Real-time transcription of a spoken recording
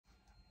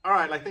All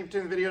right, like thanks for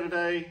tuning the video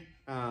today.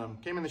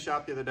 Came in the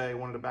shop the other day,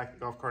 wanted to back the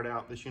golf cart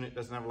out. This unit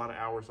doesn't have a lot of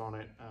hours on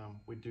it.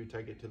 We do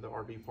take it to the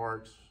RV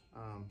parks.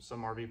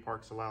 Some RV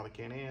parks allow the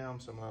Can-Am,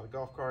 some allow the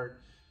golf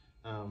cart.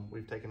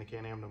 We've taken the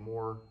Can-Am to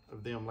more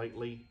of them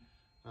lately,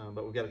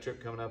 but we've got a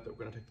trip coming up that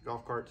we're gonna take the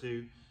golf cart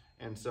to.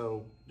 And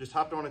so just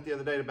hopped on it the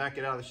other day to back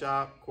it out of the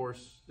shop. Of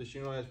course, this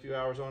unit has a few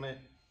hours on it.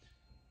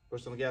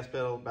 Pushed on the gas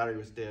pedal, battery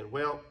was dead.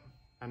 Well,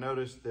 I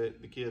noticed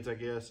that the kids, I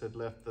guess, had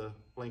left the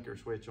blinker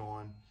switch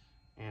on,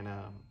 and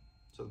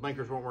so the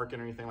blinkers weren't working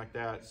or anything like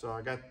that. So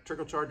I got the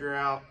trickle charger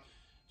out,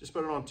 just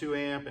put it on 2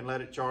 amp and let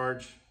it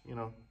charge, you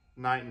know,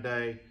 night and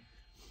day.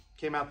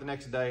 Came out the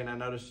next day and I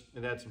noticed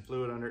it had some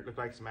fluid under it. Looked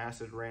like some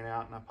acid ran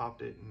out, and I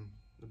popped it and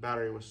the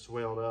battery was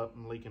swelled up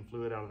and leaking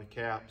fluid out of the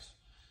caps.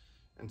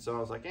 And so I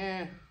was like,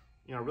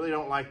 you know, I really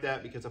don't like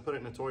that because I put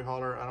it in a toy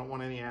hauler. I don't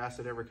want any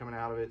acid ever coming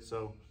out of it.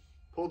 So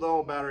pulled the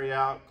old battery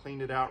out,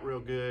 cleaned it out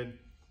real good,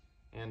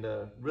 and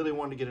really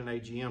wanted to get an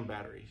AGM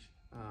battery.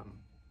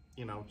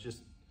 You know,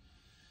 just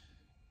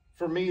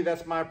for me,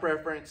 that's my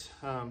preference.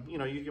 You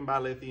know, you can buy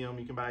lithium,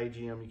 you can buy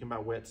AGM, you can buy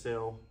wet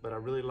cell, but I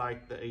really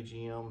like the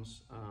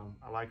AGMs.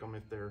 I like them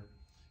if they're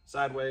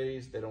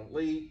sideways, they don't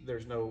leak. You're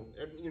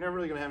never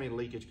really gonna have any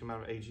leakage come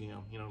out of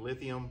AGM. You know,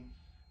 lithium,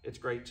 it's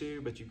great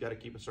too, but you've got to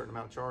keep a certain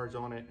amount of charge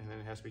on it, and then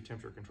it has to be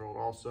temperature controlled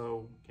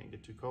also. Can't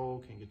get too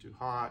cold, can't get too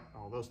hot,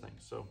 all those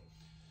things. So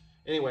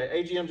anyway,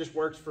 AGM just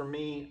works for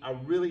me. I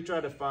really try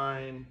to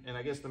find, and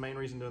I guess the main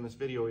reason doing this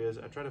video is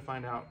I try to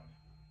find out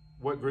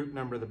what group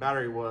number the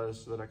battery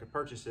was so that I could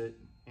purchase it,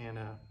 and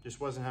just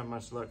wasn't having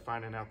much luck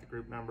finding out the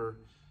group number.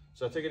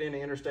 So I took it into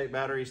Interstate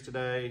Batteries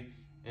today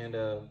and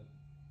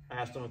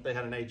asked them if they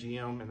had an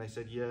AGM, and they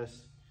said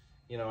yes.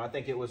 You know, I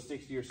think it was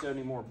 60 or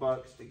 70 more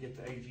bucks to get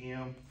the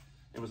AGM.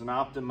 It was an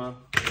Optima.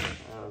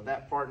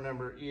 That part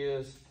number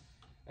is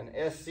an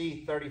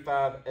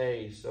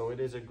SC35A, so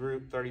it is a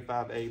group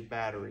 35A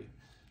battery.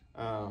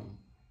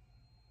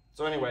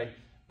 So anyway,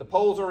 the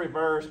poles are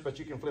reversed, but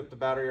you can flip the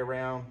battery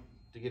around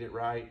to get it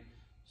right.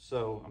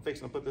 So I'm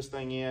fixing to put this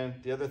thing in.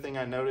 The other thing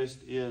I noticed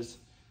is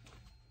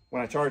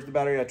when I charged the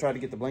battery, I tried to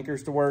get the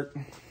blinkers to work.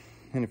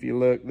 And if you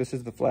look, this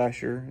is the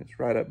flasher. It's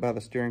right up by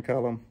the steering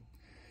column.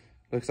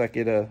 Looks like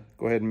it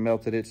go ahead and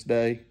melted its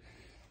day.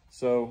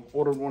 So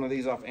ordered one of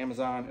these off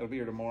Amazon. It'll be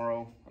here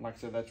tomorrow. And like I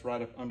said, that's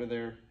right up under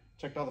there.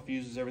 Checked all the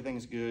fuses,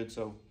 everything's good.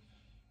 So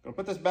gonna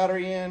put this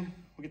battery in.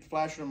 We'll get the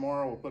flasher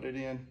tomorrow, we'll put it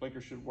in. Blinker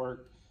should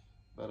work.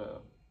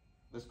 But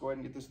let's go ahead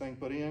and get this thing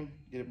put in,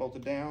 get it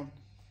bolted down,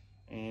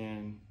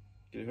 and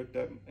get it hooked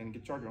up and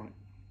get charger on it.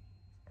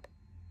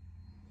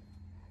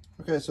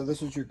 Okay, so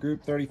this is your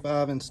group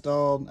 35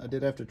 installed. I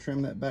did have to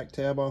trim that back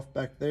tab off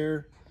back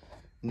there,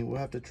 and you will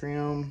have to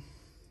trim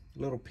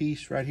a little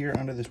piece right here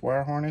under this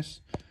wire harness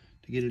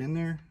to get it in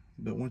there.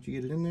 But once you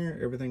get it in there,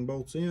 everything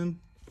bolts in.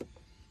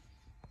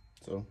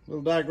 So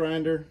little die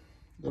grinder,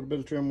 a little bit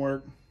of trim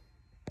work,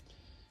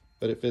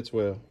 but it fits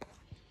well.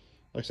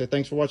 Like I said,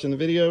 thanks for watching the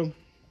video.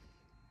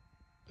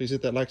 Please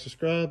hit that like,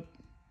 subscribe.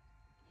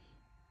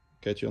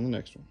 Catch you on the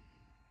next one.